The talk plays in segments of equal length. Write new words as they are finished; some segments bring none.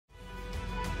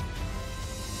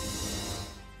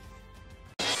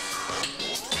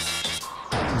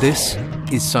This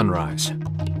is Sunrise,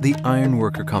 the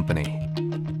Ironworker Company.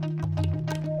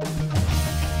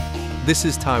 This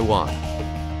is Taiwan.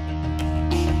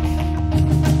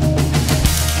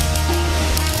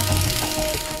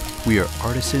 We are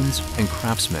artisans and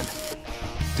craftsmen,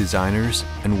 designers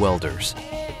and welders.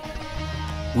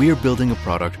 We are building a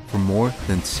product for more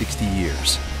than 60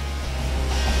 years.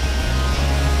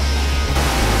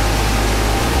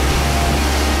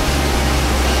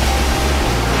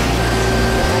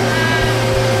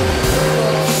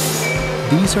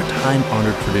 These are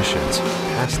time-honored traditions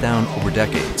passed down over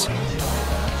decades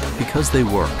because they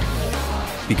work,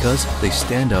 because they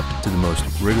stand up to the most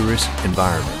rigorous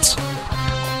environments.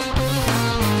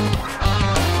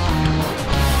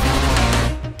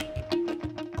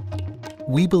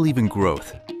 We believe in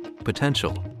growth,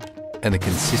 potential, and the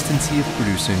consistency of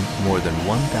producing more than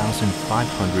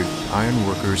 1,500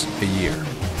 ironworkers a year.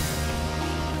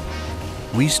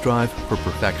 We strive for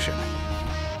perfection.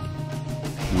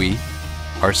 We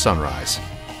are Sunrise.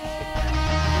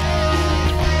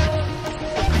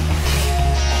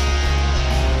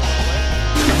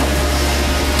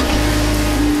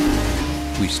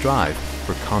 We strive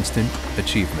for constant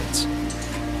achievements.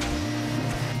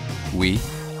 We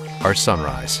are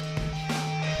Sunrise.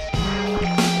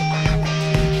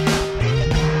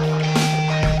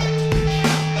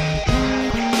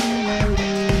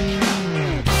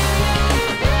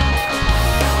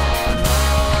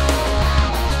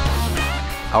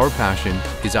 Our passion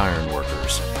is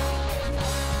ironworkers.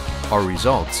 Our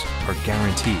results are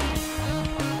guaranteed.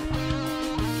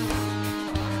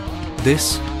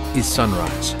 This is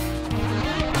Sunrise.